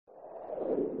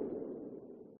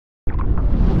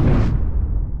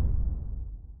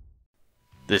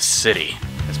This city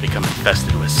has become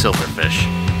infested with silverfish.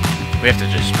 We have to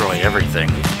destroy everything,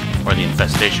 or the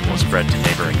infestation will spread to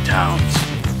neighboring towns.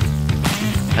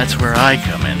 That's where I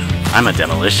come in. I'm a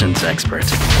demolitions expert.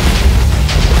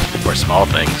 For small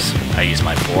things, I use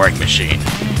my boring machine,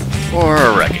 or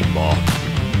a wrecking ball.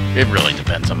 It really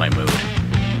depends on my mood.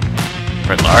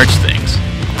 For large things,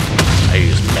 I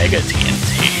use Mega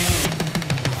TNT.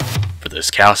 For this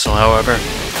castle, however,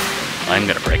 I'm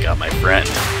gonna break out my friend,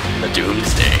 the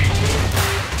Doomsday.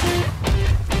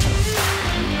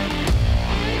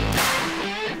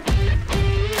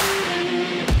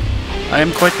 I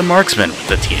am quite the marksman with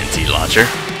the TNT launcher.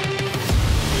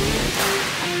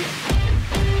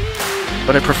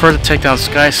 But I prefer to take down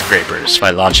skyscrapers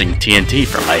by launching TNT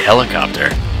from my helicopter.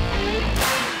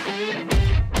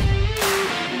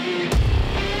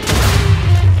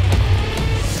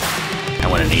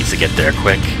 And when it needs to get there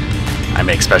quick, I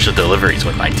make special deliveries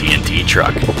with my TNT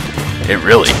truck. It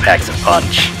really packs a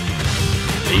punch.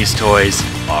 These toys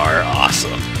are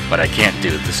awesome, but I can't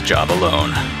do this job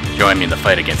alone. Join me in the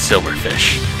fight against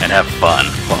silverfish, and have fun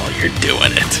while you're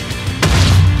doing it.